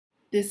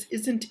This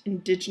isn't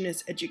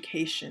Indigenous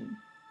education.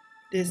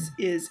 This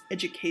is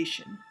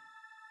education.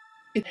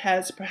 It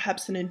has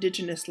perhaps an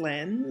Indigenous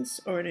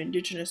lens or an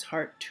Indigenous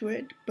heart to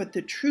it, but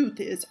the truth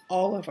is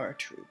all of our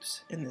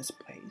truths in this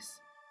place.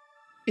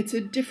 It's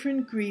a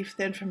different grief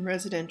than from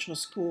residential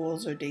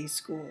schools or day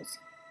schools,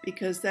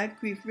 because that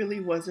grief really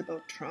was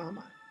about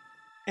trauma.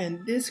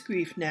 And this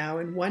grief now,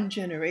 in one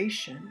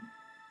generation,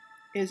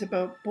 is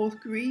about both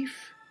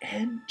grief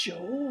and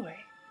joy.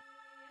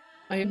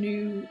 I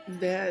knew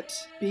that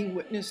being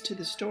witness to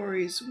the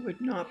stories would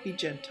not be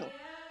gentle.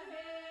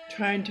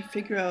 Trying to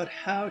figure out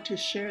how to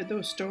share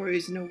those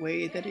stories in a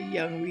way that a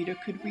young reader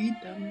could read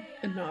them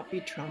and not be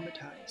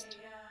traumatized.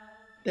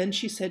 Then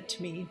she said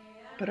to me,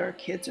 "But our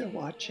kids are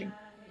watching."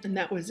 And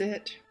that was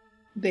it.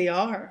 They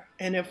are.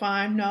 And if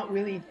I'm not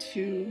willing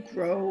to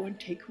grow and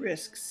take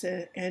risks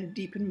and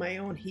deepen my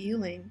own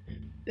healing,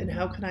 then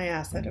how can I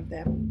ask that of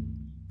them?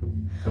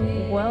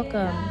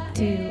 Welcome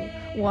to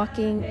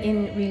Walking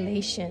in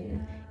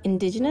Relation,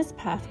 Indigenous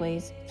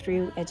Pathways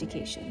Through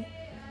Education.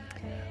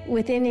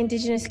 Within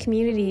Indigenous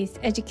communities,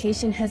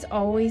 education has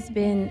always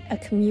been a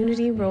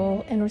community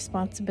role and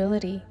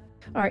responsibility.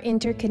 Our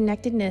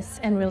interconnectedness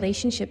and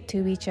relationship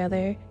to each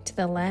other, to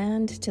the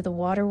land, to the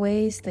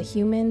waterways, the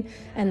human,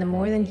 and the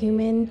more than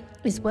human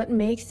is what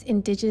makes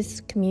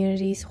Indigenous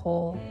communities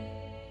whole.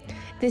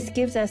 This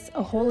gives us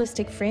a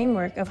holistic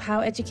framework of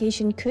how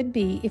education could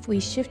be if we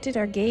shifted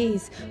our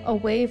gaze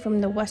away from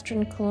the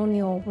Western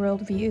colonial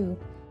worldview.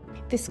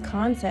 This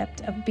concept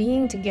of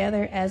being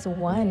together as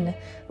one,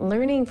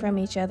 learning from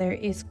each other,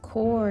 is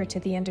core to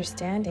the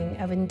understanding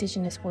of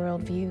Indigenous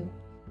worldview.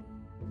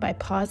 By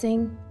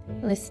pausing,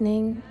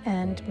 listening,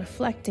 and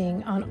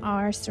reflecting on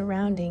our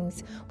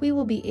surroundings, we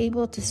will be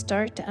able to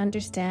start to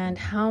understand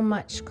how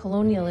much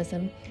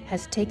colonialism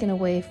has taken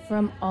away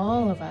from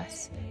all of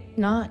us,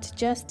 not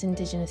just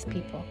Indigenous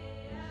people.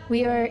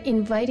 We are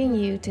inviting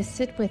you to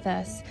sit with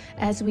us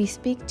as we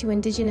speak to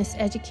Indigenous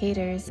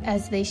educators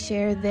as they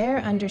share their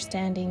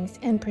understandings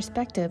and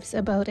perspectives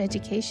about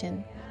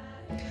education.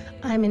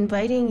 I'm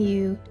inviting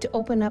you to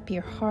open up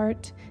your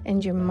heart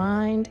and your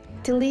mind,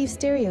 to leave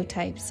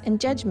stereotypes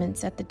and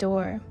judgments at the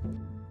door.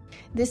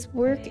 This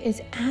work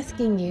is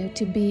asking you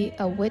to be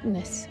a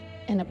witness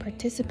and a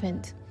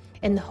participant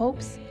in the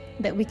hopes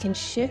that we can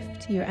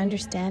shift your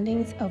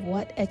understandings of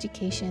what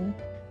education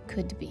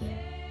could be.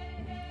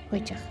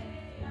 Hoichach.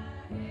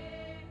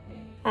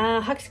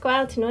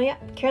 Huxqual Tanoya,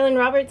 Carolyn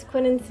Roberts,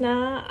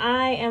 Quinninsna.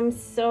 I am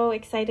so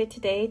excited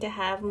today to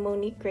have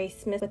Monique Gray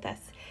Smith with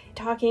us,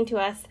 talking to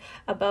us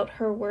about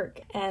her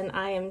work, and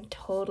I am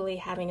totally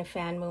having a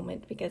fan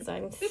moment because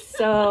I'm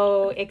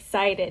so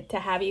excited to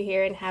have you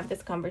here and have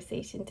this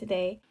conversation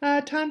today.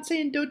 Tanse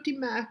and Doti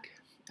Mac,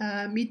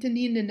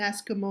 Mitanin and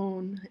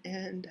Eskimon,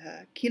 and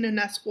Kina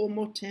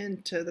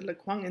Naskomotin to the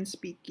Lekwungen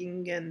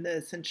speaking and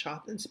the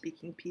Senchothan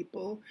speaking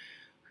people,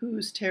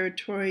 whose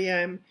territory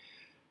I'm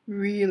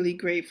really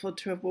grateful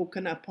to have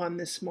woken up on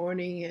this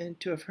morning and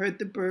to have heard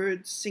the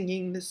birds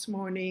singing this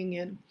morning.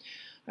 And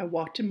I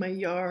walked in my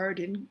yard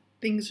and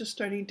things are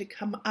starting to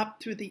come up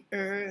through the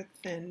earth.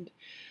 And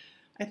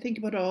I think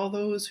about all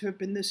those who have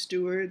been the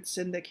stewards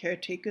and the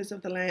caretakers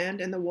of the land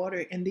and the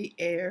water and the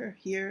air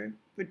here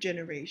for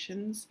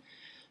generations.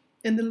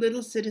 And the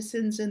little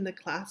citizens and the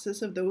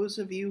classes of those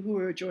of you who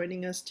are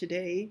joining us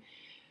today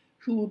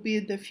who will be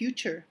the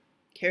future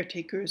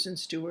caretakers and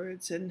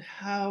stewards, and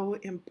how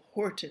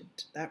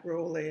important that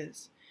role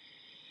is.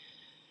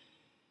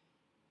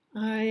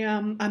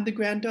 I'm the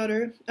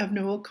granddaughter of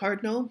Noel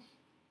Cardinal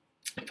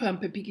from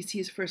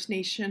Pepikisi's First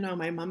Nation on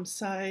my mom's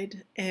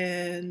side,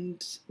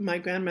 and my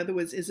grandmother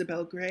was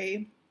Isabel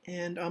Gray,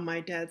 and on my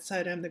dad's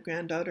side I'm the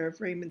granddaughter of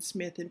Raymond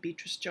Smith and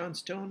Beatrice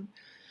Johnstone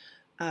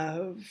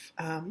of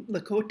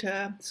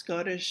Lakota,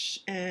 Scottish,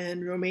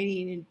 and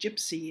Romanian and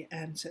Gypsy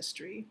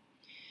ancestry.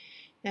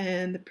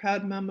 And the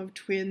proud mom of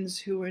twins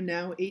who are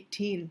now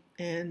 18.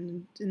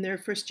 And in their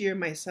first year,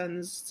 my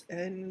son's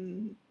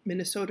in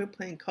Minnesota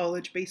playing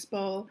college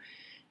baseball,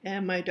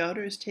 and my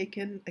daughter's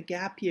taken a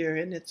gap year.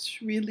 And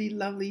it's really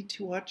lovely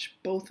to watch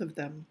both of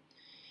them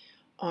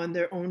on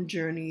their own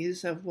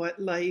journeys of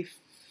what life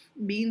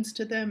means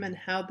to them and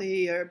how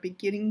they are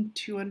beginning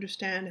to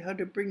understand how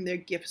to bring their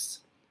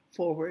gifts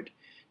forward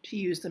to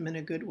use them in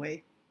a good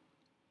way.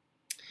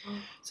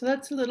 So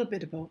that's a little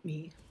bit about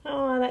me.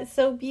 Oh, that's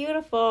so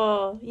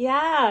beautiful.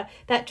 Yeah,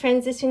 that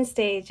transition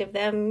stage of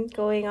them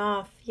going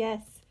off.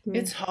 Yes.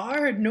 It's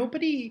hard.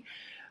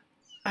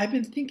 I've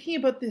been thinking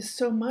about this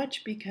so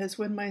much because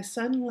when my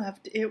son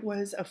left, it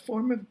was a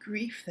form of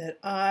grief that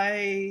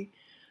I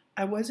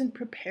wasn't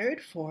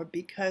prepared for,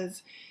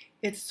 because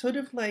it's sort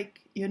of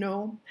like,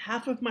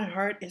 half of my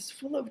heart is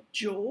full of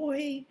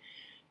joy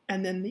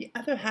and then the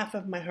other half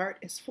of my heart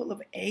is full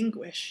of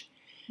anguish.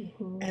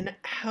 Mm-hmm. And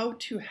how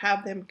to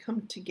have them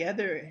come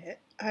together,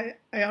 I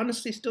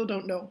honestly still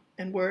don't know.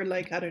 And we're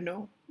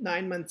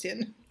 9 months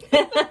in.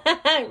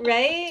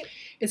 Right?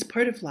 It's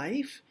part of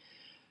life.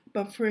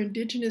 But for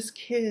Indigenous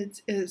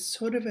kids, it's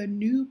sort of a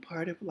new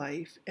part of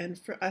life. And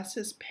for us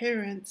as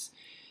parents,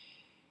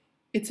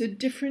 It's a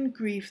different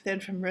grief than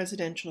from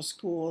residential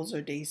schools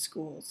or day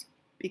schools,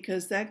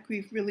 because that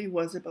grief really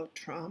was about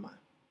trauma.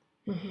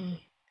 Mm-hmm.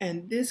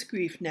 And this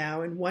grief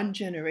now in one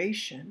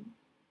generation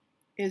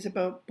is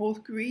about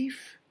both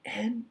grief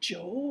and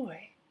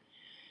joy.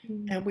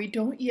 Mm-hmm. And we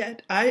don't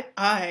yet,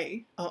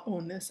 I'll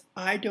own this,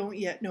 I don't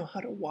yet know how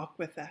to walk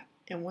with that.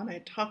 And when I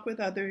talk with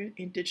other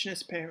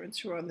Indigenous parents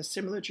who are on the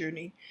similar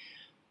journey,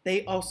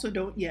 they also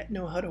don't yet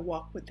know how to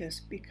walk with this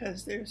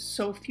because there's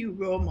so few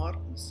role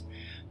models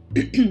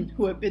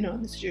who have been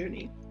on this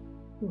journey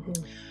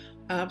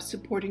of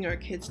supporting our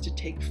kids to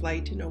take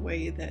flight in a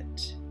way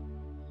that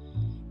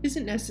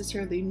isn't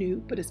necessarily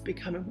new, but it's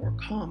becoming more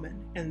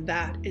common, and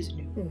that is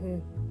new. Mm-hmm.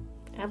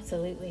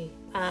 Absolutely.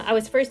 I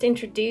was first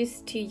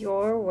introduced to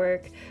your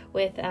work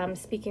with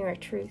Speaking Our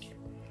Truth.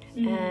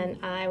 And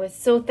I was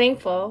so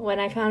thankful when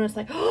I found it. Was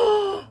like,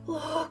 oh,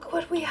 look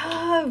what we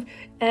have.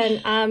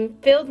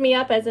 And filled me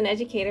up as an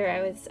educator.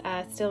 I was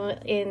still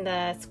in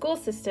the school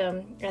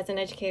system as an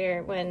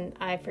educator when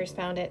I first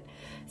found it.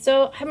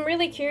 So I'm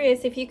really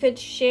curious if you could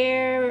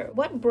share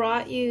what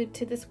brought you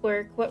to this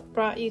work, what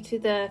brought you to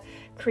the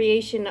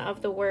creation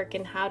of the work,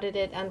 and how did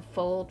it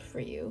unfold for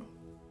you?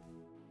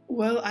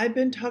 Well, I've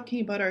been talking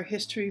about our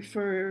history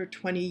for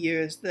 20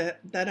 years. That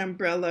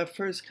umbrella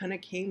first kind of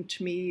came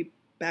to me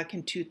back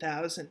in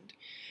 2000.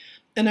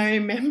 And I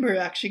remember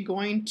actually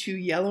going to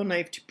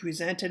Yellowknife to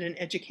present at an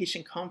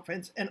education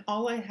conference, and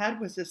all I had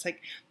was this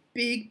like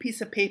big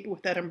piece of paper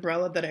with that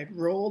umbrella that I'd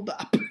rolled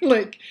up.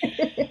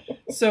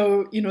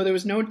 So, there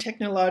was no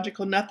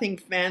technological, nothing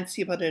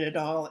fancy about it at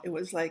all. It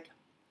was like,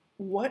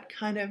 what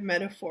kind of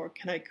metaphor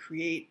can I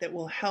create that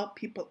will help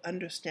people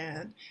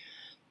understand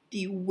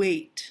the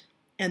weight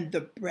and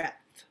the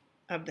breadth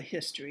of the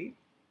history,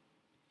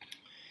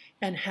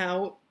 and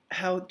how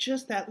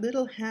just that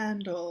little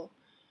handle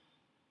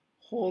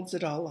holds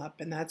it all up,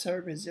 and that's our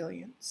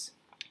resilience.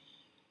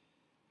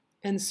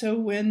 And so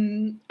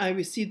when I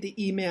received the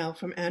email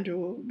from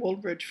Andrew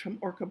Woolridge from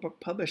Orca Book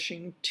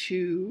Publishing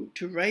to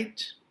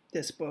write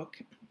this book,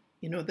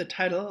 the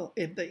title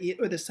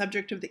or the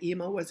subject of the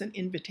email was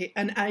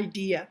an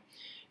idea,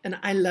 and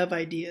I love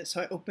ideas,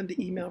 so I opened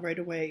the email right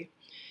away.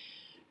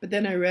 But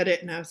then I read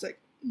it, and I was like,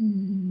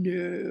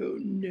 no.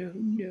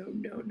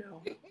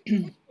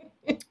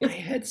 I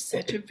had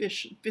such a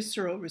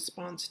visceral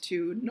response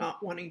to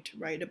not wanting to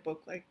write a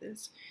book like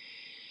this.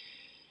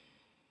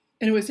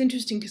 And it was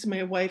interesting because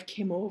my wife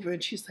came over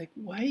and she's like,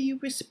 why are you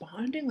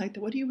responding like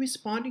that? What are you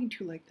responding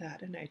to like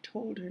that? And I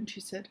told her, and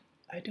she said,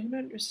 I don't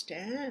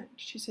understand.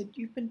 She said,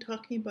 you've been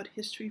talking about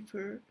history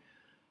for,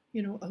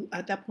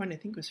 at that point, I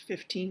think it was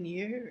 15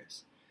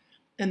 years.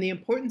 And the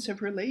importance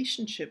of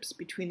relationships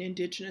between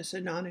Indigenous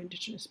and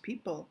non-Indigenous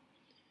people.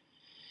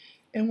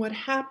 And what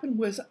happened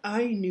was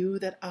I knew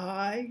that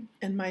I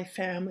and my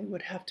family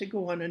would have to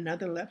go on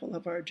another level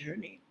of our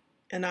journey.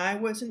 And I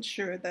wasn't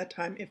sure at that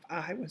time if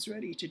I was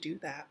ready to do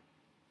that.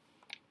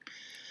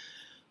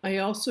 I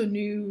also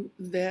knew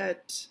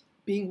that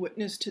being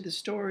witness to the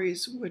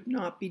stories would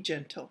not be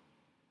gentle.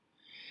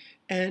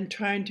 And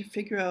trying to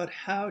figure out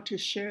how to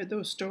share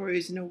those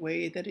stories in a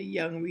way that a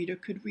young reader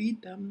could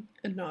read them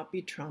and not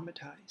be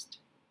traumatized.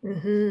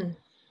 Mm-hmm.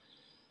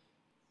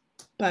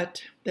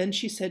 But then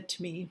she said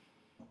to me,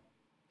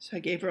 so I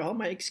gave her all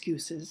my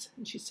excuses,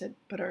 and she said,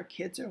 but our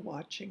kids are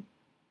watching.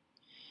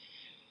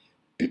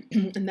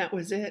 And that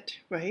was it,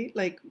 right?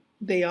 Like,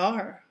 they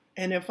are.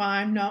 And if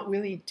I'm not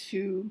willing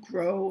to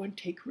grow and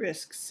take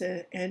risks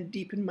and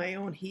deepen my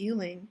own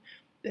healing,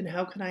 then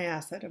how can I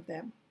ask that of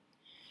them?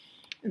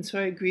 And so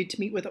I agreed to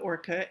meet with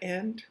Orca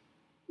and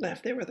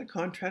left there with a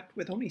contract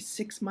with only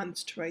 6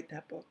 months to write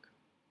that book.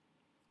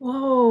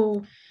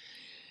 Whoa.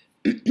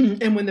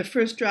 And when the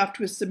first draft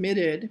was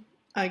submitted,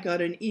 I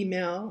got an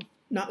email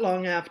not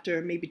long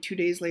after, maybe 2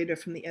 days later,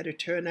 from the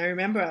editor. And I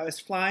remember I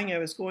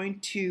was going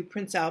to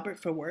Prince Albert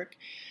for work,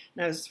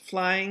 and I was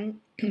flying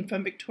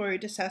from Victoria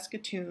to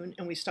Saskatoon,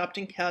 and we stopped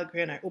in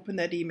Calgary, and I opened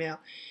that email,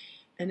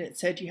 and it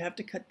said, you have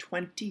to cut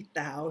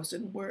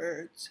 20,000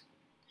 words.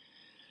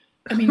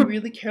 I mean,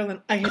 really,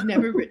 Carolyn, I had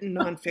never written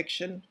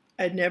nonfiction.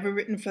 I'd never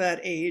written for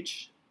that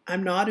age.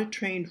 I'm not a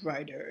trained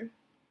writer.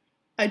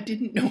 I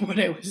didn't know what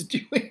I was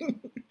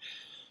doing.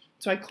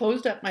 So I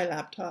closed up my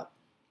laptop,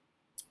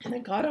 and I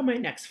got on my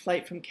next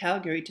flight from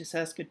Calgary to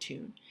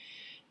Saskatoon.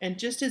 And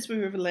just as we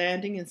were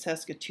landing in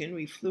Saskatoon,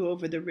 we flew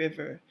over the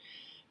river.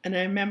 And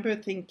I remember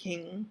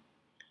thinking,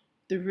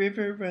 the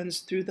river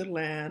runs through the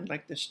land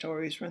like the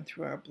stories run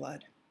through our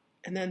blood.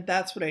 And then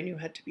that's what I knew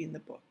had to be in the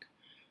book,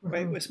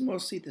 right? It was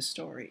mostly the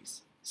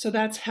stories. So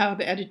that's how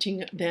the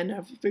editing then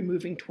of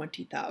removing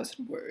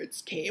 20,000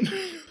 words came.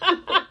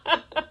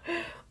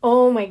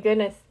 Oh my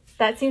goodness.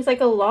 That seems like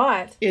a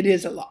lot. It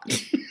is a lot.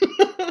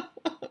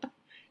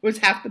 It was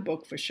half the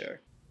book for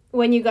sure.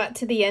 When you got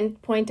to the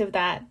end point of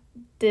that,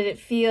 did it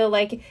feel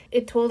like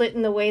it told it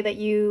in the way that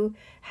you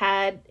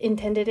had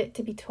intended it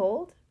to be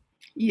told?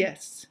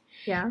 Yes.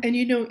 Yeah. And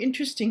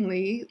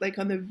interestingly, like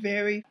on the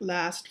very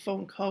last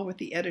phone call with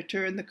the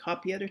editor and the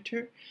copy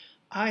editor,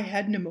 I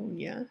had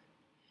pneumonia.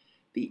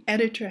 The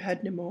editor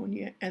had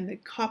pneumonia and the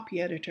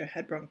copy editor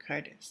had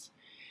bronchitis.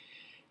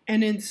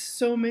 And in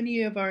so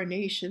many of our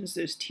nations,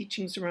 there's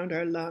teachings around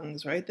our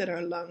lungs, right? That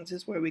our lungs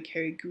is where we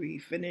carry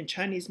grief. And in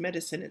Chinese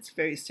medicine, it's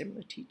very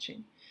similar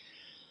teaching.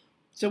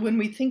 So when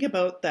we think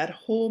about that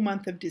whole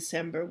month of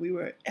December, we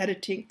were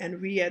editing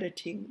and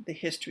re-editing the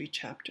history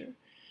chapter.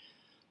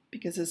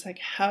 Because it's like,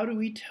 how do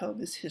we tell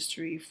this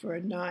history for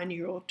a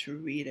 9-year-old to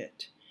read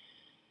it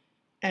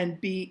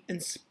and be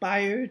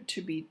inspired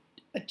to be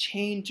a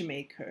change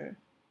maker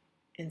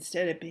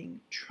instead of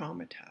being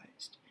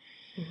traumatized?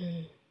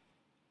 Mm-hmm.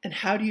 And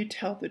how do you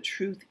tell the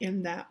truth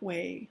in that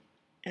way?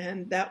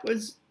 And that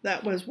was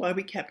why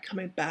we kept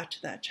coming back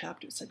to that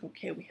chapter. It's like,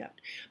 okay, we have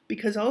to.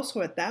 Because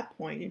also at that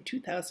point in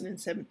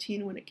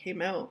 2017 when it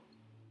came out,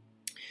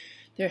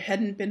 there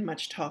hadn't been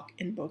much talk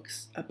in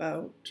books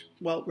about,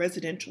 well,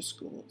 residential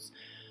schools,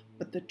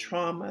 but the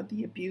trauma,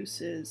 the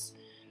abuses,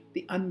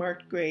 the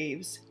unmarked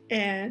graves,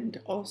 and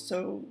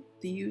also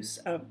the use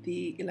of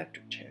the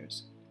electric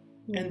chairs,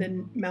 and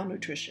then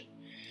malnutrition.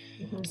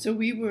 Mm-hmm. So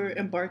we were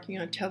embarking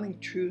on telling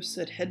truths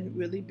that hadn't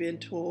really been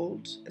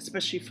told,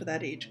 especially for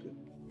that age group.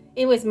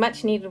 It was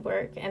much needed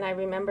work, and I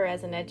remember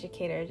as an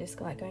educator just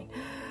going,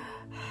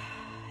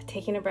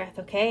 taking a breath.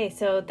 Okay,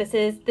 so this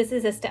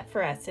is a step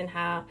for us in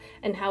how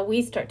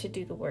we start to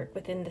do the work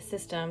within the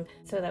system,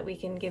 so that we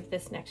can give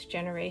this next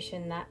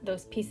generation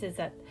those pieces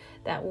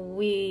that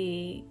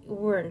we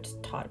weren't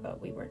taught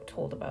about, we weren't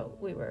told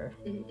about, we were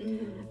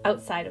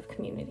outside of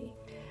community.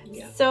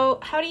 Yeah. So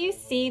how do you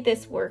see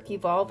this work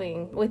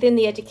evolving within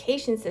the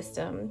education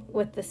system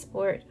with the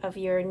support of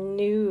your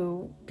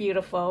new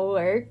beautiful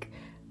work,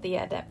 the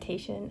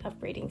adaptation of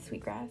Braiding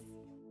Sweetgrass?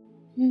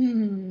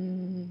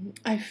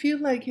 I feel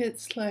like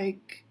it's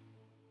like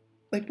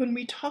when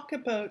we talk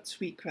about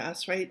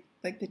sweetgrass, right?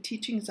 Like the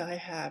teachings I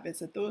have is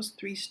that those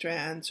 3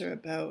 strands are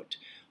about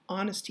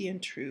honesty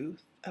and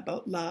truth,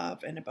 about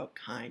love, and about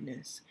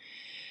kindness.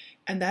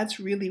 And that's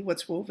really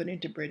what's woven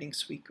into Braiding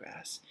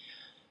Sweetgrass.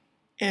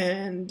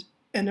 And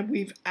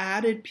we've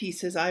added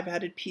pieces, I've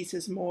added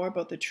pieces more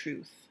about the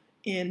truth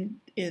in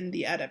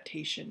the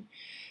adaptation.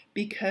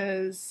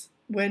 Because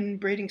when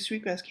Braiding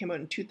Sweetgrass came out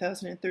in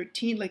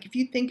 2013, like if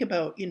you think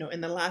about,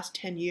 in the last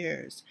 10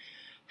 years,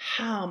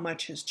 how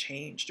much has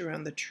changed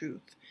around the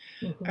truth,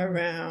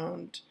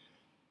 around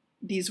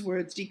these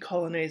words,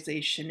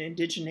 decolonization,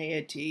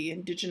 indigeneity,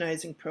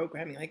 indigenizing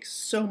programming, like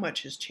so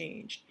much has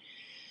changed.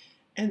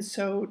 And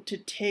so to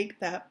take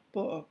that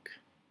book,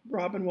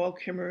 Robin Wall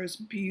Kimmerer's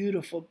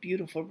beautiful,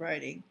 beautiful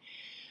writing,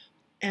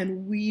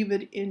 and weave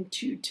it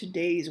into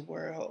today's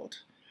world,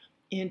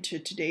 into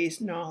today's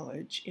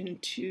knowledge,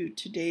 into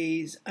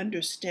today's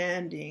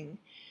understanding,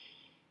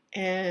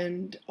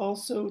 and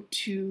also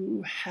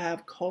to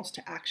have calls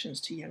to actions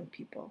to young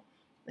people.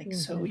 Like,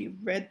 so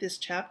you've read this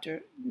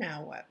chapter,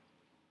 now what?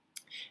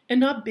 And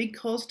not big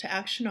calls to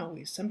action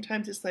always.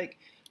 Sometimes it's like,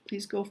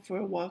 please go for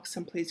a walk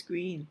someplace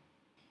green.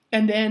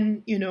 And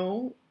then,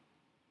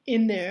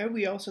 in there,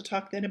 we also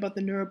talk then about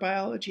the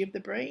neurobiology of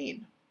the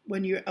brain.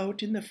 When you're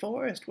out in the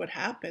forest, what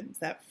happens?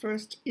 That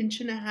first 1.5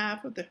 inches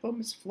of the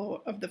humus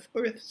floor of the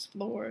Earth's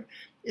floor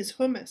is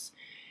humus.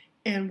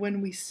 And when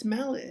we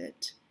smell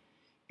it,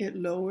 it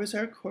lowers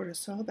our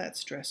cortisol, that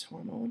stress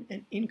hormone,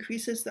 and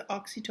increases the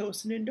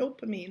oxytocin and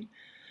dopamine.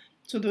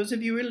 So those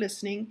of you who are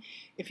listening,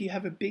 if you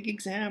have a big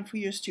exam for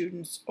your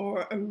students,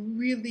 or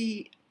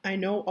I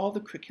know all the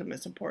curriculum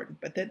is important,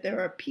 but that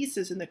there are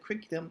pieces in the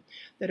curriculum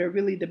that are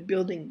really the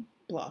building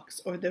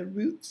blocks or the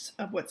roots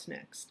of what's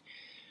next.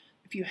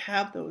 If you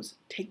have those,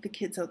 take the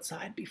kids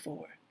outside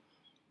before.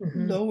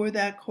 Lower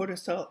that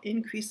cortisol,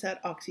 increase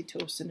that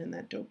oxytocin and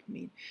that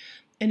dopamine.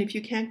 And if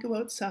you can't go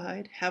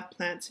outside, have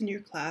plants in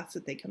your class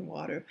that they can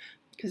water,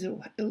 because it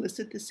will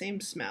elicit the same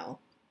smell.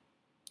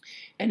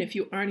 And if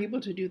you aren't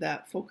able to do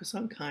that, focus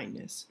on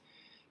kindness,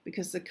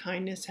 because the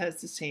kindness has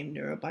the same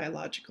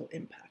neurobiological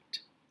impact.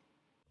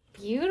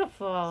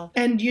 Beautiful.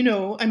 And,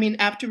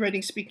 after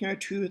writing Speaking Our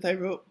Truth, I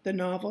wrote the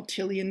novel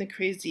Tilly and the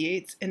Crazy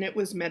Eights, and it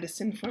was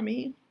medicine for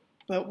me.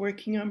 But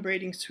working on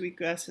Braiding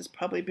Sweetgrass has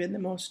probably been the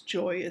most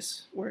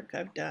joyous work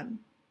I've done.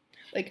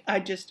 Like, I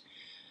just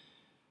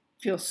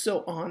feel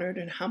so honored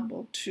and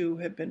humbled to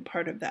have been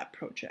part of that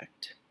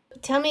project.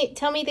 Tell me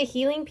the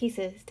healing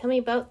pieces. Tell me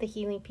about the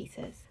healing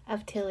pieces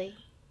of Tilly.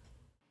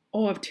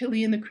 Oh, of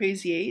Tilly and the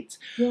Crazy Eights?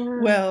 Yeah.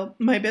 Well,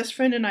 my best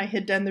friend and I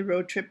had done the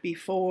road trip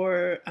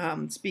before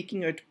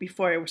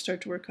before I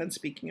started to work on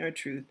Speaking Our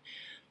Truth.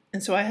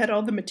 And so I had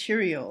all the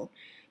material.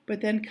 But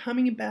then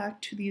coming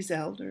back to these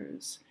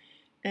elders,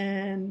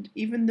 and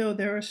even though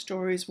there are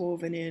stories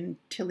woven in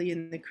Tilly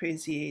and the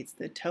Crazy Eights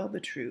that tell the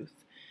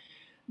truth,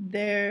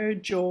 their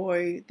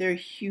joy, their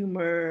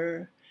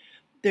humor,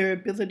 their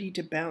ability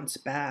to bounce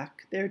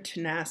back, their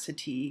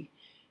tenacity,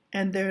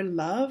 and their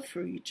love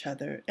for each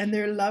other,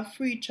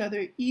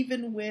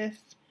 even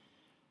with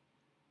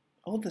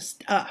all the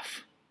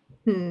stuff,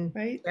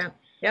 right? Yeah.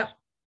 Yep.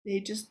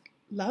 They just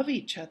love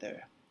each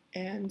other.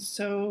 And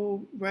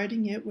so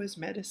writing it was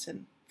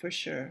medicine for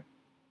sure.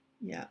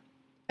 Yeah.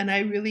 And I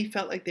really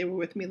felt like they were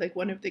with me. Like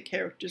one of the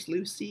characters,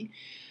 Lucy,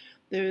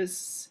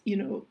 there's,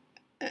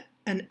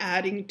 an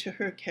adding to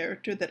her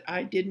character that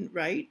I didn't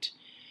write.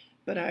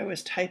 but I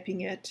was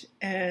typing it,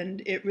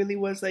 and it really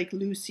was like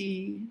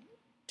Lucy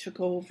took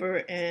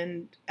over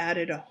and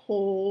added a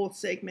whole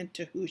segment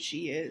to who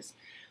she is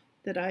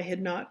that I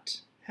had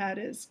not had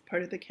as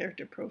part of the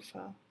character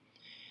profile.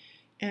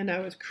 And I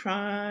was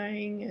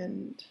crying,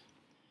 and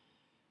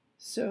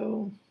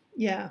so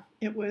yeah,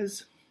 it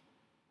was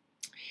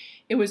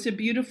a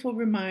beautiful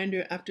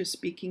reminder after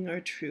speaking our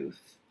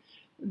truth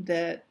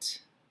that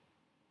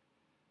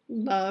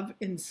love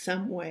in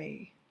some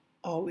way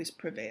always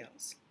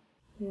prevails.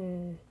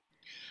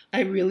 I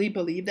really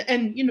believe that.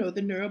 And,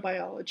 the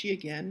neurobiology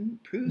again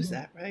proves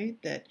that,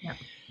 right? That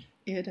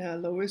it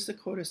lowers the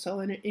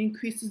cortisol and it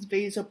increases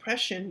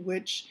vasopressin,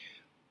 which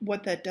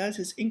what that does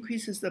is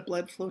increases the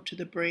blood flow to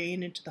the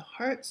brain and to the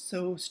heart.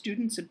 So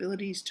students'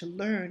 abilities to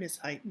learn is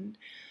heightened,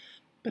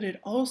 but it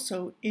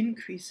also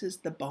increases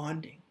the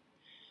bonding,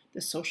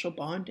 the social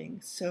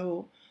bonding.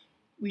 So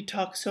we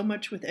talk so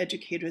much with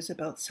educators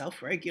about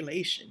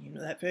self-regulation,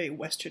 that very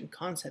Western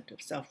concept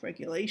of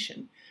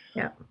self-regulation.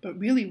 Yeah. But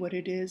really what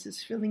it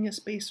is filling a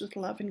space with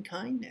love and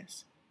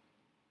kindness.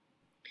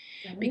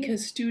 Right.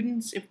 Because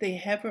students, if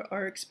they ever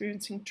are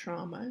experiencing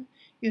trauma,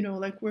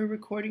 like we're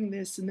recording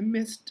this in the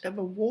midst of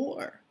a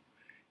war,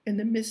 in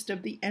the midst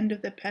of the end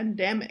of the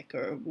pandemic,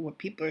 or what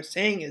people are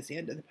saying is the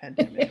end of the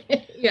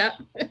pandemic. Yeah.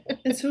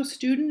 And so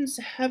students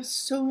have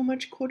so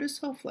much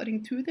cortisol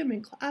flooding through them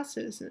in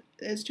classes,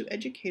 as do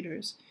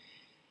educators.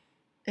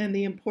 And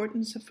the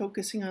importance of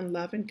focusing on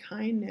love and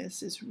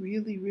kindness is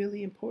really,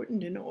 really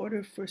important in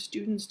order for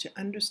students to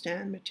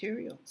understand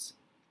materials,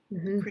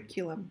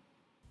 curriculum.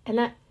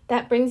 And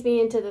that brings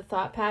me into the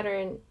thought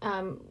pattern.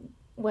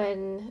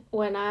 When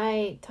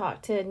I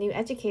talk to new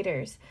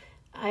educators,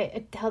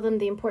 I tell them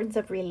the importance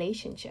of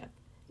relationship.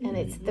 And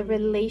it's the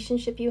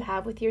relationship you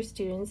have with your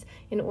students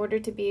in order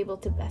to be able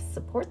to best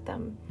support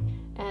them.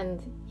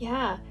 And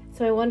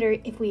so I wonder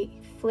if we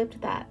flipped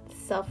that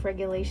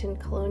self-regulation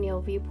colonial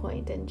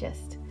viewpoint and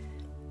just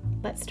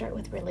let's start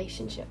with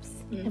relationships.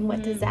 And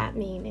what does that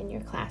mean in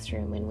your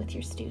classroom and with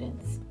your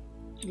students?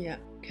 Yeah,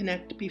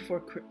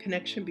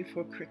 connection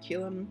before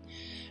curriculum.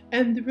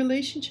 And the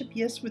relationship,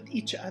 yes, with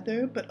each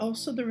other, but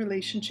also the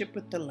relationship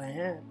with the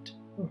land.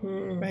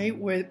 Right,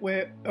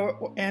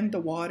 and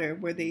the water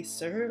where they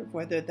serve,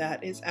 whether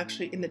that is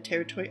actually in the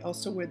territory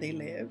also where they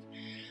live,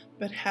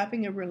 but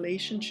having a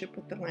relationship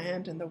with the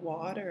land and the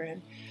water,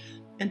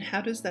 and how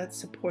does that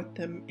support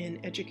them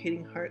in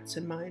educating hearts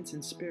and minds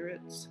and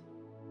spirits?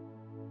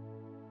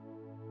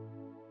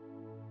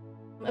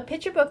 A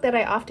picture book that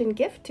I often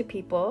gift to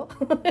people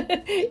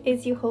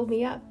is You Hold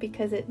Me Up,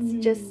 because it's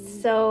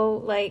just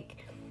so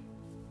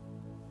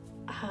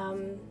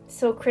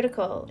so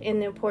critical in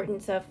the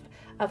importance of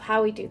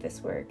how we do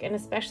this work, and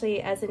especially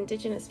as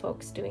Indigenous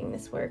folks doing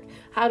this work,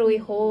 how do we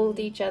hold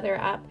each other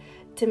up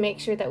to make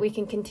sure that we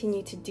can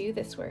continue to do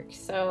this work?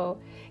 So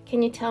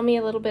can you tell me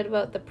a little bit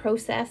about the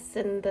process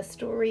and the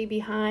story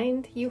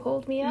behind You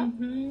Hold Me Up?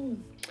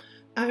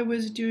 I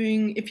was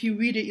doing, if you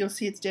read it, you'll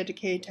see it's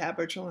dedicated to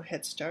Aboriginal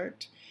Head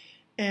Start.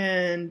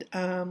 And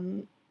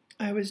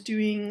I was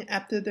doing,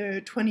 after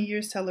the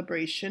 20-year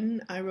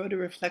celebration, I wrote a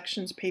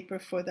reflections paper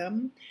for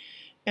them.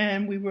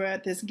 And we were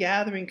at this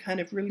gathering kind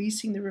of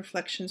releasing the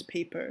reflections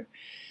paper.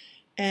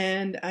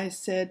 And I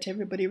said to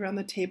everybody around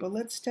the table,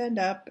 let's stand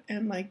up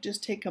and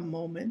just take a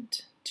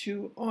moment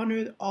to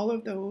honor all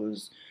of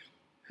those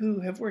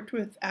who have worked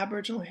with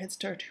Aboriginal Head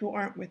Start who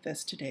aren't with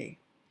us today.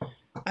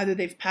 Either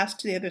they've passed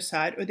to the other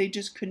side or they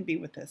just couldn't be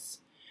with us.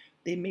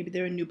 Maybe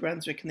they're in New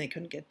Brunswick and they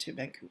couldn't get to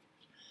Vancouver.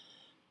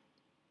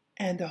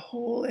 And the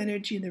whole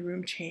energy in the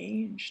room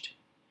changed.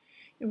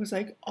 It was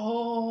like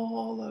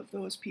all of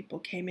those people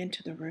came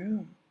into the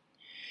room.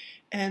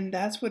 And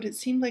that's what it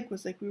seemed like,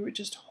 was like we were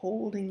just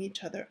holding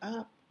each other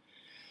up.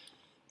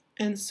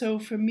 And so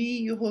for me,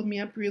 You Hold Me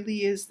Up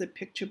really is the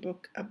picture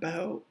book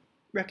about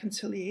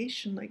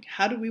reconciliation. Like,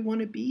 how do we want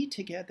to be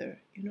together?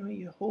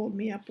 You hold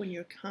me up when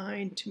you're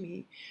kind to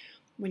me,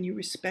 when you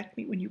respect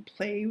me, when you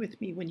play with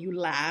me, when you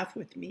laugh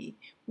with me,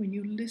 when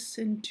you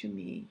listen to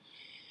me,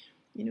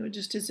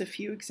 just as a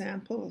few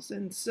examples.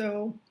 And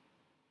so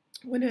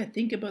when I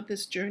think about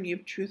this journey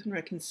of truth and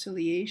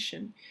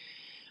reconciliation,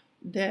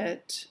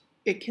 that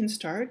it can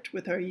start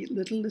with our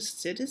littlest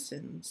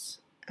citizens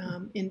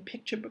in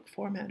picture book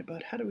format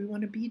about how do we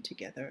want to be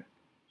together.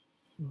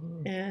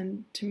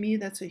 And to me,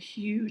 that's a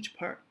huge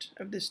part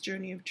of this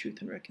journey of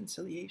truth and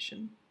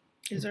reconciliation,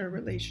 is our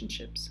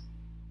relationships.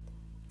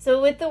 So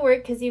with the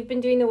work, because you've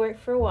been doing the work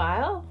for a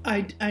while.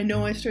 I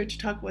know I started to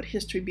talk about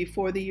history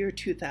before the year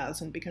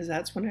 2000, because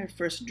that's when I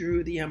first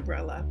drew the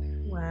umbrella.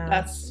 Wow.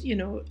 That's,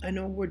 I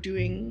know we're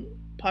doing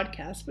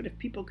podcasts, but if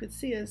people could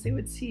see us, they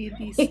would see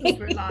these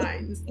silver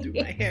lines through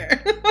my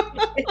hair.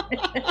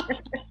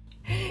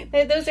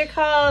 Those are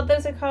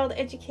called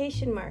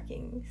education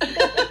markings.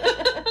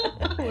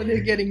 Well,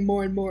 they're getting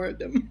more and more of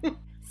them.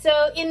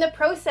 So in this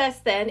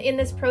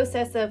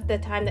process of the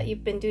time that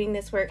you've been doing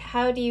this work,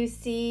 how do you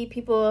see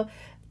people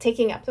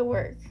taking up the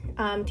work,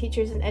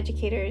 teachers and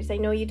educators? I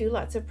know you do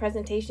lots of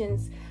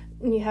presentations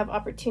and you have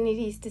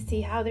opportunities to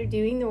see how they're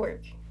doing the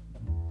work.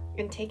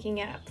 been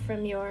taking up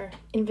from your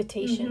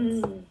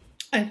invitations? Mm-hmm.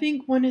 I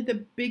think one of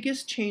the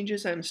biggest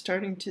changes I'm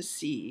starting to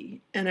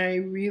see, and I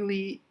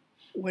really,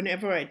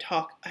 whenever I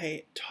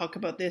talk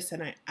about this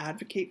and I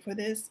advocate for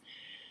this,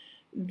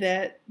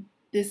 that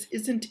this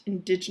isn't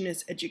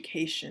Indigenous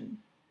education.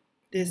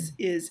 This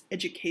is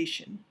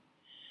education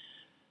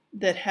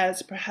that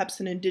has perhaps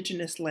an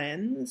Indigenous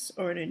lens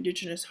or an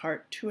Indigenous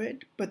heart to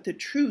it, but the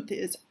truth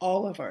is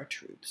all of our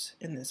truths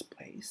in this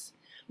place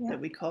that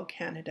we call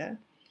Canada.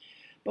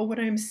 But what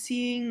I'm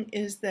seeing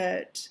is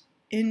that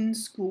in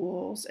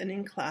schools and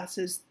in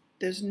classes,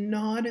 there's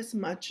not as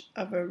much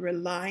of a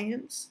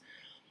reliance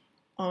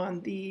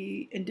on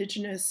the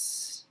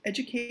Indigenous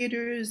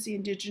educators, the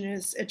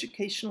Indigenous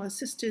educational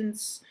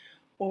assistants,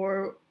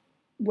 or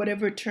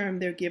whatever term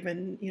they're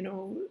given,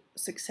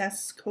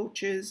 success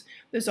coaches.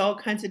 There's all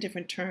kinds of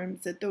different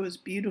terms that those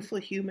beautiful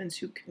humans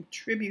who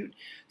contribute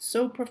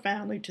so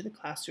profoundly to the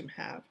classroom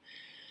have,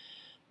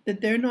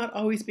 that they're not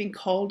always being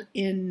called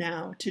in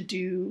now to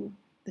do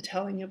the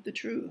telling of the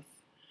truth.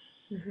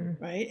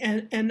 Mm-hmm. Right?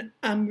 And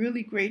I'm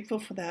really grateful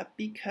for that,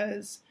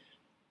 because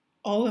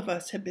all of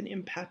us have been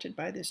impacted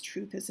by this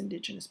truth as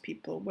Indigenous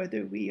people,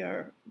 whether we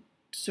are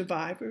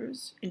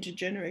survivors,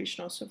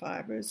 intergenerational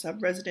survivors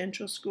of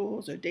residential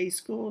schools or day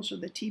schools or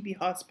the TB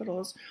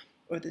hospitals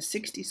or the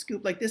 60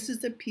 scoop. Like, this is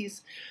the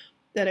piece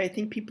that I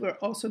think people are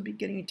also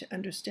beginning to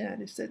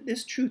understand, is that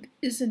this truth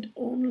isn't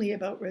only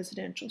about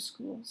residential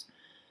schools.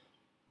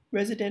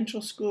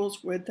 Residential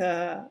schools were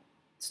the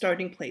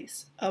starting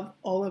place of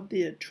all of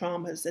the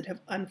traumas that have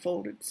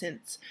unfolded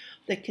since,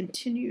 that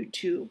continue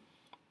to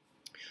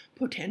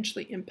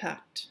potentially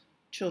impact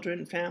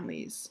children,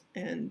 families,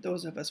 and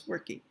those of us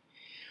working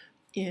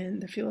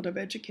in the field of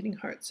educating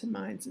hearts and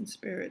minds and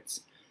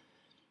spirits.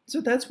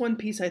 So that's one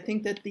piece. I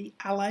think that the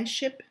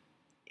allyship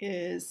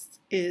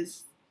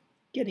is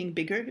getting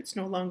bigger. It's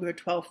no longer a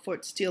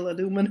 12-foot steel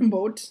aluminum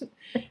boat.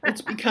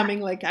 It's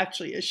becoming like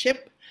actually a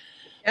ship.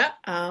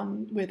 Yeah.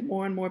 With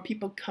more and more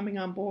people coming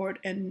on board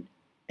and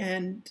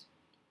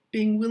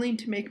being willing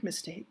to make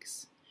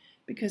mistakes,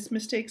 because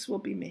mistakes will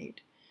be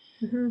made.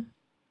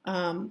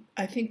 Mm-hmm.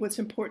 I think what's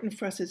important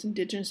for us as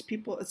Indigenous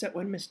people is that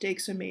when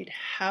mistakes are made,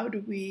 how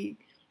do we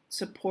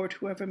support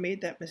whoever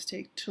made that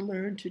mistake to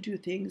learn to do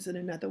things in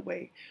another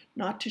way,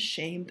 not to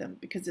shame them,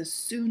 because as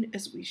soon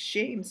as we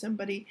shame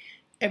somebody,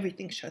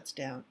 everything shuts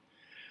down.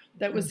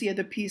 That was the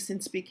other piece in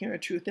Speaking Our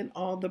Truth. In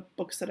all the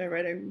books that I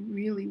write, I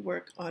really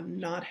work on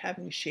not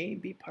having shame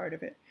be part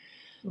of it.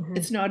 Mm-hmm.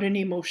 It's not an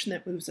emotion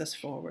that moves us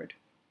forward.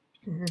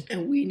 Mm-hmm.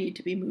 And we need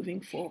to be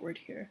moving forward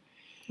here.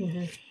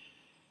 Mm-hmm.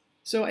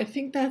 So I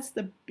think that's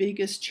the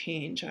biggest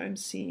change I'm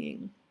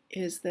seeing,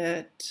 is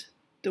that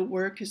the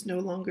work is no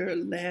longer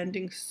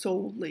landing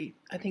solely.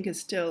 I think it's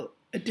still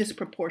a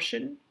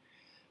disproportion,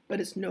 but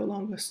it's no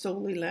longer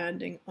solely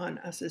landing on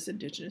us as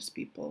Indigenous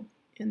people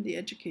in the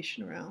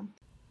education realm.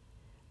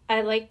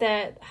 I like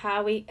that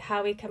how we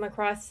come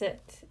across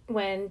it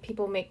when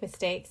people make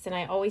mistakes, and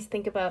I always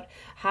think about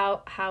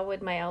how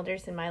would my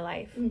elders in my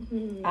life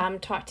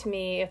talk to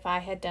me if I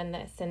had done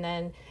this, and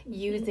then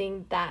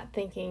using that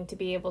thinking to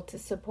be able to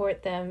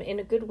support them in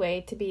a good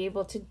way to be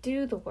able to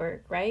do the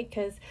work, right?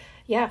 Because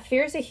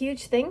fear is a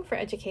huge thing for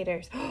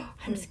educators.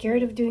 I'm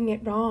scared of doing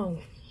it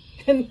wrong.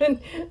 And then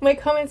my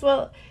comments,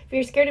 well, if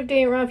you're scared of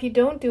doing it wrong, if you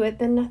don't do it,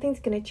 then nothing's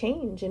going to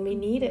change, and we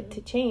need it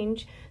to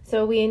change.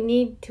 So we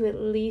need to at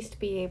least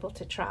be able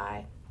to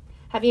try.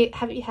 Have you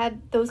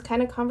had those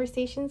kind of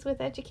conversations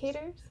with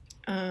educators?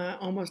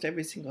 Almost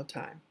every single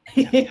time.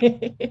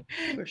 Yeah,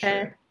 for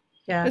sure.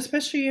 Yeah.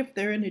 Especially if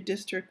they're in a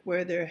district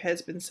where there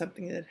has been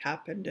something that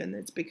happened and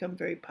it's become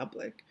very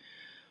public.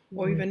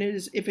 Or even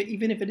if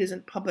it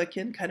isn't public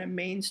in kind of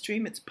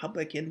mainstream, it's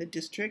public in the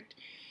district.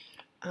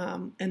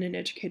 And an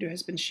educator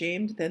has been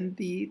shamed, then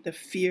the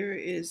fear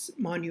is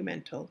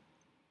monumental.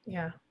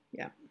 Yeah.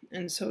 Yeah.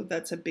 And so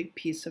that's a big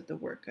piece of the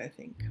work, I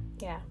think.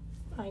 Yeah,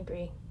 I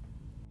agree.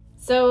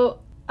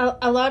 So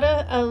a lot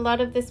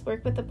of this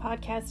work with the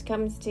podcast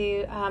comes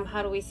to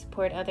how do we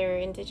support other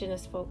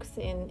Indigenous folks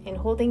in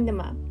holding them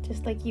up,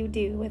 just like you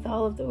do with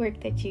all of the work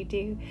that you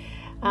do.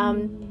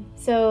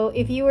 So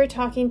if you were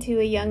talking to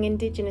a young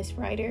Indigenous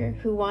writer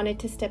who wanted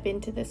to step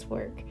into this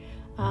work,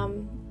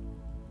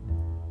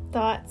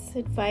 thoughts,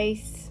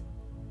 advice,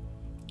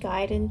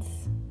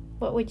 guidance,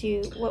 what would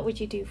you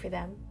do for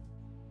them?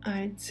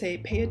 I'd say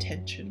pay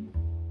attention,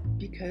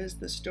 because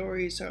the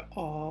stories are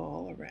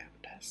all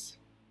around us.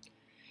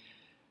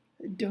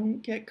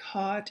 Don't get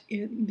caught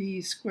in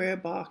the square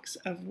box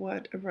of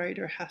what a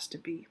writer has to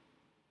be.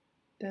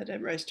 That a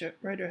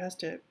writer has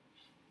to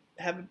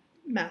have a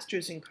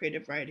master's in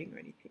creative writing or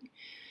anything.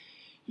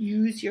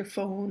 Use your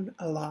phone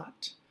a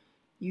lot.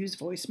 Use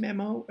voice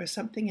memo or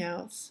something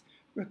else.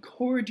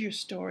 Record your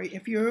story.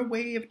 If your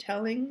way of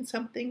telling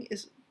something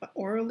is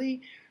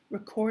orally,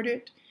 record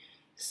it.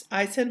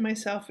 I send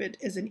myself it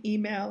as an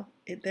email.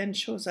 It then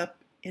shows up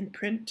in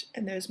print,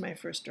 and there's my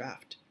first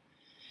draft.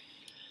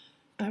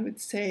 I would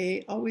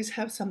say always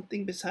have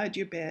something beside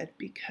your bed,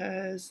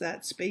 because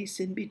that space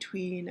in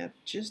between of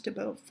just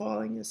about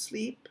falling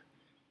asleep,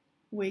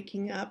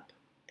 waking up,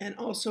 And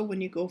also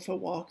when you go for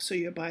walks or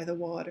you're by the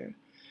water,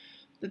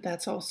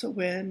 that's also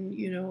when,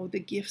 the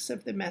gifts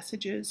of the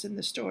messages and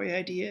the story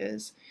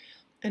ideas,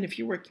 and if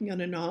you're working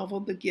on a novel,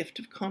 the gift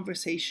of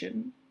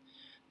conversation,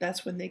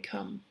 that's when they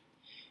come.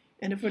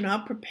 And if we're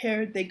not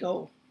prepared, they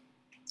go.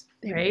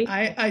 Right.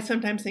 I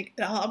sometimes think,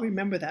 I'll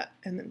remember that,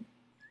 and then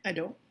I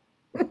don't.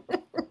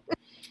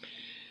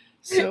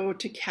 So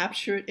to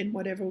capture it in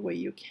whatever way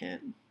you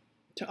can,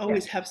 to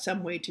always have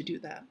some way to do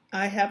that.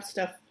 I have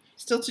stuff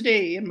still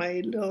today in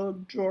my little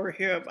drawer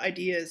here of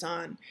ideas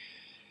on,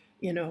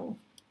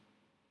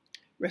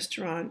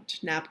 restaurant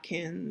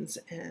napkins,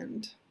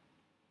 and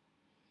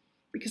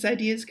because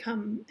ideas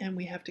come and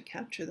we have to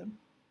capture them.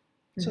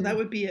 Mm-hmm. So that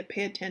would be it.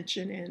 Pay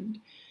attention and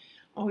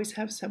always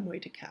have some way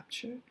to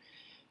capture.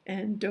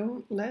 And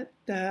don't let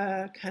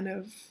the kind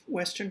of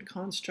Western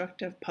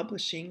construct of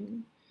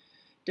publishing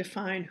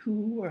define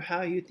who or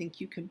how you think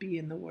you can be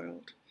in the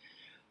world.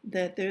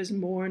 That there's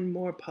more and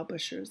more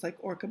publishers like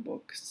Orca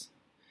Books,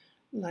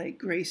 like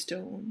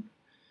Greystone,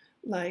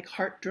 like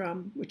Heart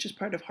Drum, which is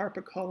part of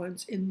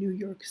HarperCollins in New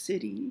York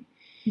City,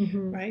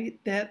 right?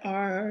 That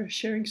are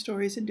sharing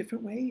stories in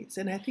different ways.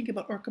 And I think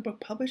about Orca Book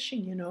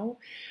Publishing,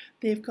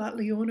 they've got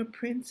Leona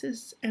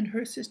Prince's and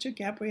her sister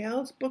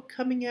Gabrielle's book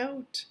coming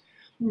out,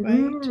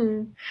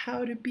 right?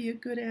 How to be a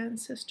good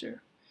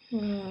ancestor.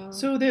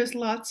 So there's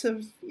lots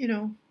of,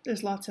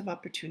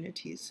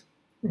 opportunities.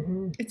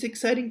 It's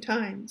exciting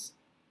times.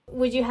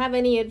 Would you have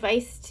any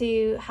advice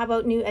how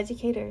about new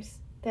educators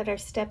that are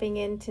stepping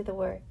into the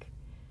work?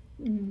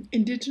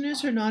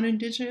 Indigenous or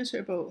non-Indigenous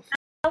or both?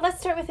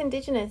 Let's start with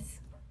Indigenous.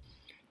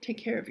 Take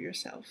care of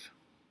yourself.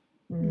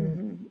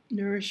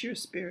 Nourish your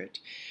spirit.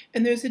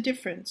 And there's a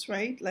difference,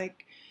 right?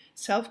 Like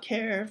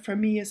self-care for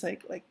me is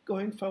like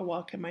going for a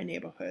walk in my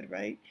neighborhood,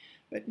 right?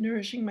 But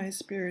nourishing my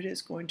spirit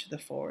is going to the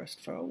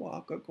forest for a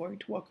walk, or going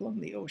to walk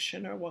along the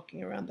ocean, or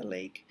walking around the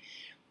lake.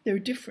 They're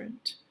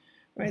different,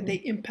 right? They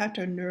impact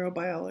our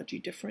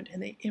neurobiology different,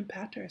 and they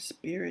impact our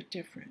spirit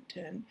different.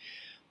 And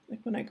like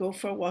when I go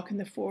for a walk in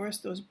the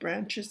forest, those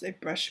branches, they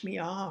brush me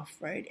off,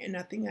 right? And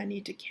nothing I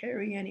need to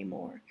carry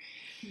anymore.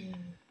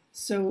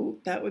 So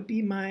that would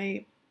be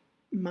my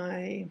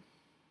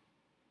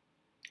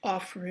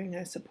offering,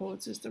 I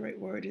suppose is the right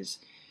word, is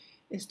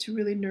to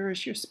really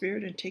nourish your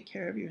spirit and take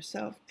care of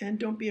yourself. And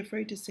don't be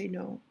afraid to say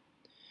no.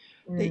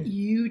 That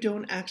you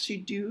don't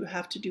actually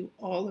have to do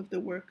all of the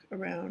work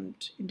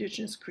around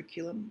Indigenous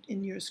curriculum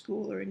in your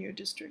school or in your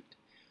district.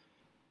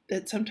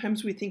 That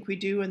sometimes we think we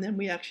do, and then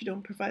we actually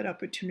don't provide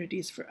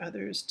opportunities for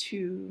others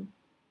to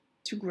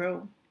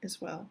grow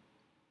as well.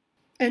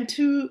 And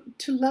to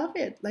love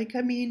it.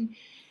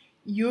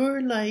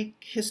 You're like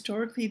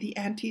historically the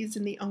aunties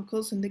and the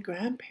uncles and the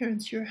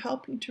grandparents. You're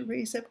helping to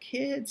raise up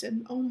kids,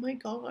 and oh my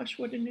gosh,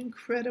 what an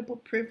incredible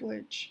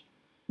privilege.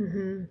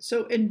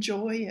 So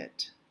enjoy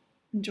it.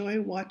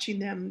 Enjoy watching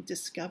them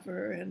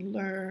discover and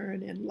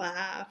learn and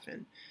laugh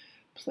and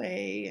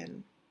play.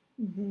 And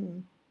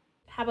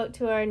How about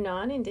to our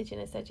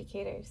non-Indigenous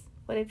educators?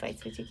 What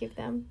advice would you give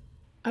them?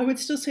 I would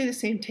still say the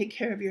same. Take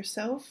care of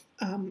yourself.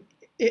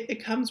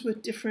 It comes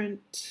with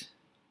different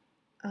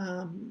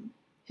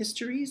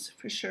histories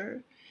for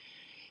sure,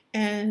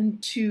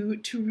 and to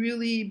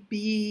really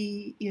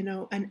be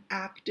an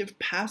active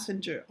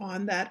passenger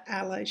on that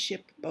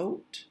allyship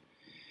boat,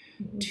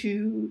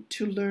 to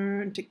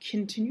learn, to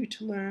continue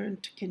to learn,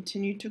 to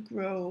continue to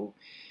grow,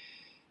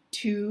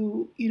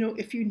 to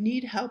if you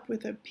need help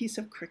with a piece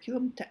of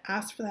curriculum, to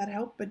ask for that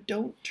help, but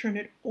don't turn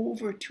it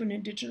over to an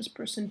Indigenous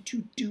person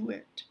to do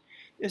it.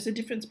 There's a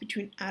difference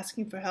between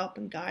asking for help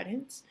and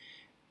guidance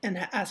and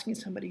asking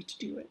somebody to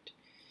do it.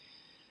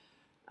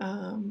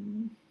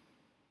 And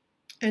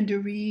to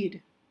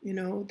read,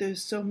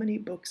 there's so many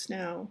books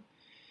now,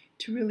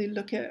 to really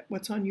look at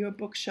what's on your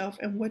bookshelf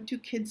and what do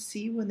kids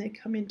see when they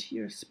come into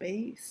your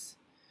space.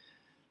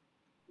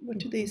 What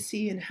do they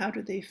see and how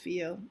do they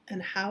feel?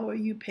 And how are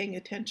you paying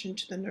attention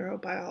to the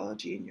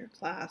neurobiology in your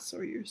class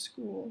or your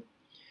school,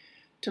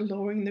 to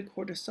lowering the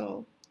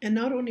cortisol, and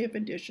not only of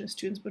Indigenous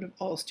students, but of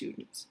all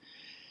students,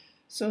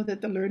 so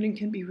that the learning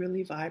can be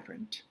really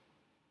vibrant.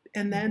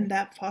 And then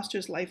that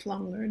fosters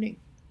lifelong learning.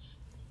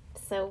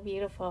 So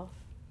beautiful.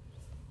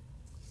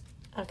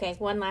 Okay,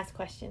 one last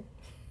question.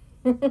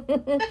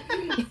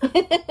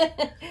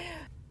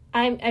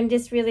 I'm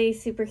just really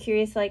super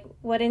curious,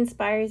 what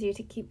inspires you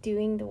to keep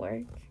doing the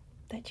work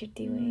that you're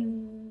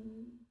doing?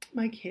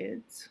 My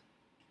kids.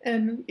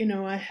 And,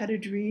 I had a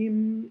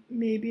dream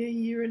maybe a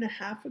year and a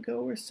half ago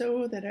or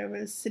so that I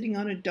was sitting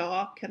on a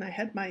dock and I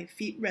had my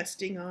feet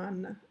resting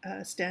on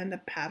a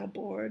stand-up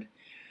paddleboard.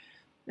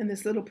 And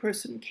this little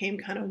person came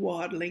kind of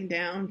waddling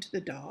down to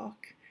the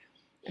dock.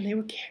 And they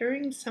were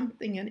carrying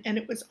something, and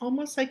it was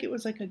almost like it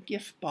was like a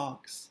gift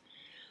box.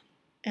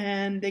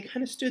 And they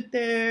kind of stood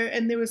there,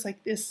 and there was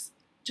like this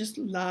just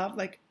love,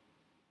 I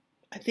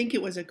think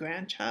it was a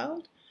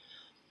grandchild.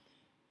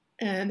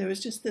 And there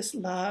was just this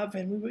love,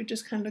 and we were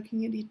just kind of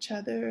looking at each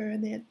other,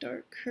 and they had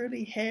dark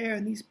curly hair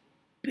and these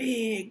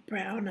big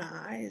brown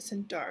eyes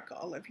and dark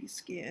olivey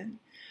skin.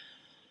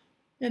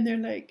 And they're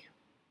like,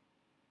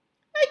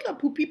 I got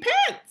poopy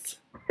pants.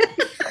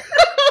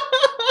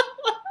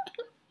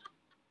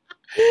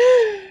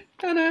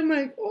 And I'm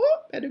like, oh,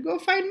 better go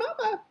find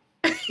mama.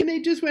 And they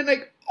just went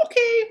like,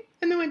 okay.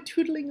 And they went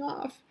tootling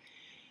off.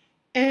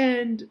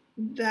 And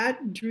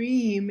that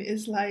dream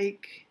is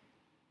like,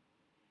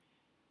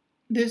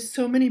 there's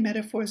so many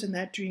metaphors in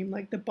that dream,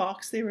 like the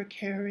box they were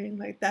carrying,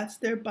 like that's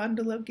their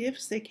bundle of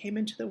gifts they came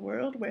into the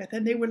world with.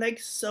 And they were like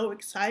so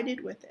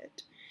excited with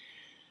it.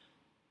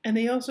 And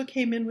they also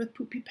came in with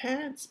poopy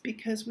pants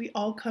because we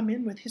all come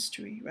in with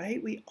history,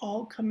 right? We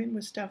all come in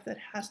with stuff that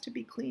has to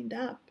be cleaned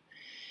up.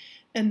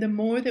 And the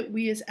more that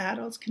we as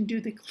adults can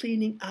do the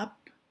cleaning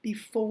up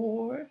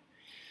before,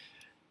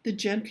 the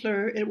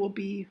gentler it will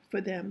be for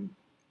them.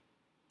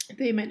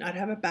 They might not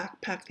have a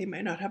backpack, they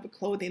might not have a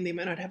clothing, they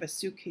might not have a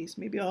suitcase.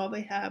 Maybe all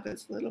they have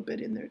is a little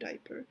bit in their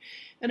diaper.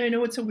 And I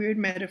know it's a weird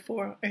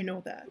metaphor, I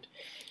know that.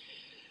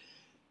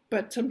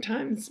 But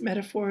sometimes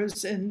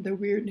metaphors and the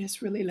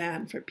weirdness really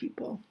land for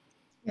people.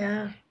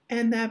 Yeah.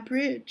 And that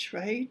bridge,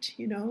 right,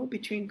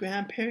 between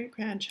grandparent,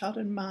 grandchild,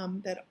 and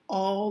mom, that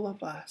all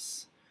of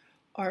us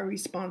are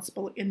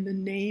responsible in the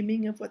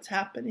naming of what's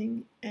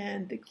happening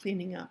and the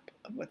cleaning up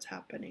of what's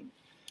happening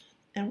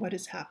and what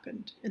has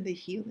happened and the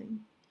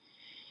healing.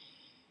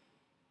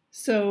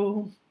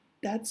 So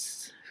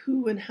that's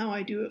who and how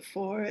I do it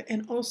for.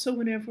 And also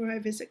whenever I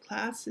visit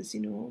classes,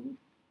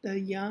 the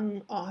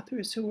young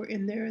authors who are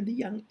in there and the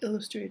young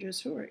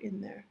illustrators who are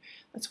in there.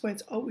 That's why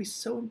it's always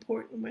so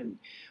important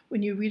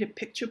when you read a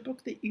picture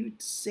book that you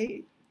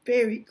say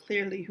very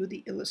clearly who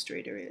the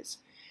illustrator is.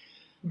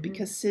 Mm-hmm.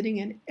 Because sitting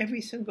in every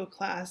single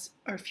class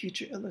are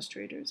future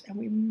illustrators, and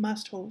we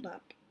must hold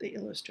up the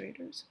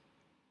illustrators.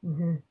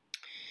 Mm-hmm.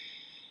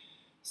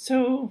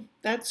 So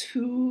that's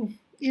who,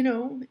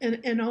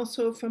 and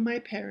also for my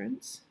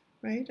parents,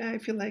 right? I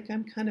feel like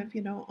I'm kind of,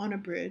 on a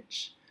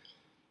bridge.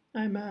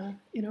 I'm a,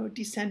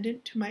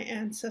 descendant to my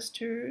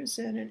ancestors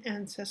and an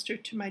ancestor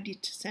to my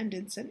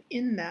descendants. And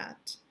in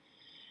that,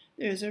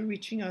 there's a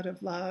reaching out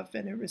of love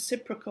and a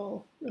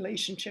reciprocal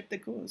relationship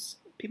that goes,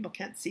 people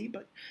can't see,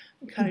 but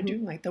I'm kind of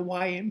doing like the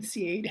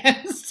YMCA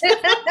dance.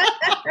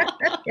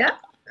 Yeah.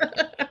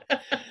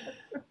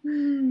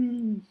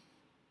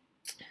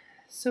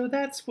 So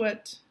that's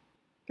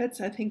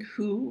I think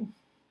who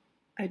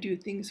I do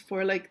things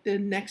for. Like the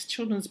next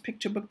children's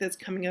picture book that's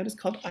coming out is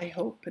called I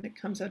Hope, and it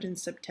comes out in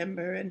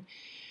September. And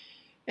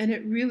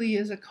it really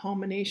is a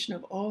culmination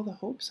of all the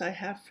hopes I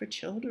have for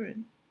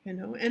children,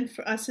 and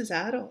for us as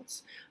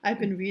adults. I've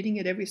been reading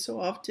it every so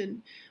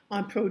often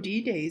on Pro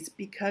D days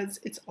because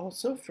it's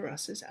also for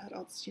us as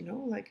adults,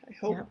 like I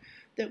hope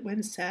that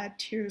when sad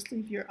tears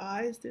leave your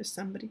eyes, there's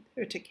somebody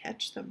there to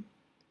catch them.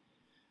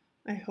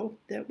 I hope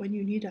that when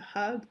you need a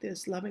hug,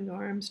 there's loving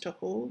arms to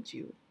hold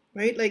you,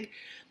 right? Like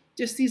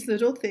just these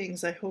little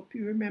things. I hope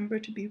you remember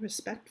to be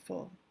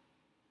respectful.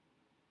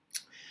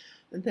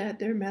 That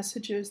they're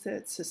messages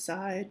that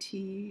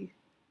society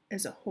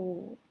as a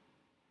whole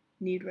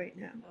need right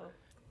now.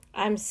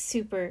 I'm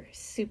super,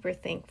 super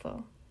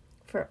thankful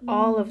for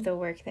all of the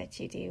work that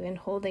you do and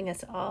holding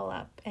us all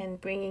up and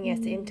bringing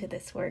us into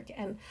this work.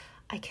 And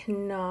I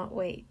cannot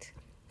wait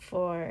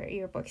for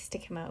your books to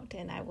come out,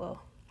 and I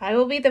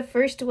will be the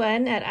first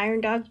one at Iron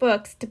Dog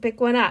Books to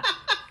pick one up.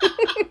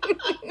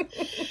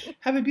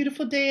 Have a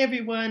beautiful day,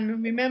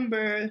 everyone.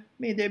 Remember,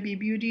 may there be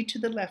beauty to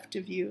the left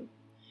of you.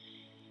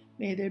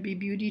 May there be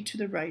beauty to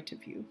the right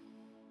of you.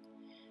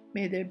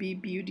 May there be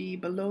beauty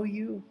below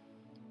you.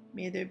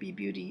 May there be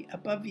beauty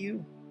above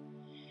you.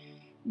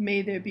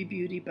 May there be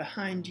beauty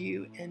behind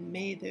you, and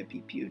may there be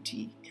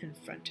beauty in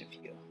front of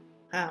you.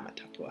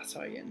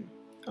 Matatuasoyan,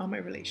 all my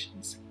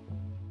relations.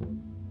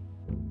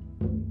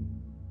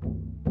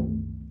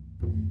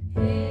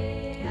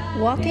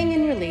 Walking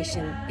in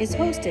Relation is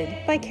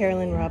hosted by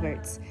Carolyn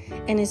Roberts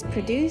and is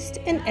produced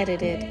and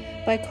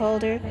edited by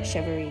Calder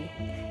Cheverie.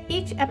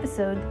 Each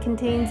episode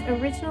contains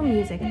original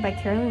music by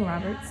Carolyn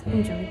Roberts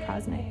and Jody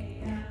Prosnick,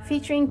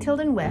 featuring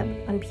Tilden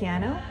Webb on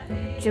piano,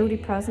 Jody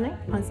Prosnick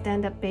on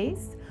stand-up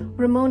bass,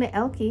 Ramona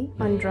Elke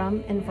on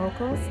drum and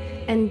vocals,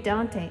 and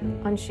Dante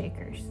on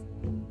shakers.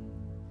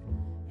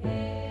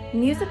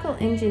 Musical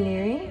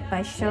engineering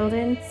by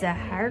Sheldon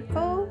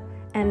Zaharko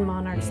and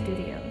Monarch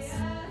Studios.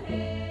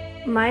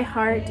 My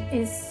heart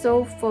is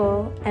so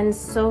full and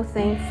so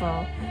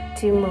thankful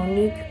to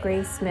Monique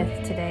Gray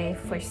Smith today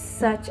for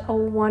such a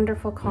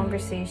wonderful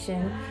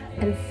conversation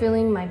and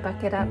filling my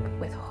bucket up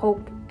with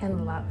hope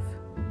and love.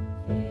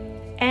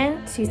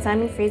 And to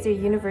Simon Fraser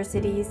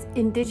University's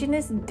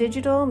Indigenous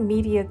Digital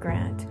Media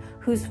Grant,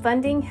 whose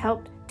funding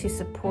helped to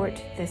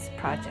support this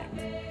project.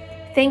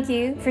 Thank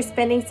you for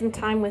spending some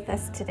time with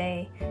us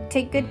today.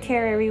 Take good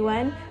care,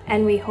 everyone,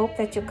 and we hope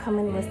that you'll come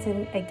and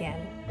listen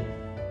again.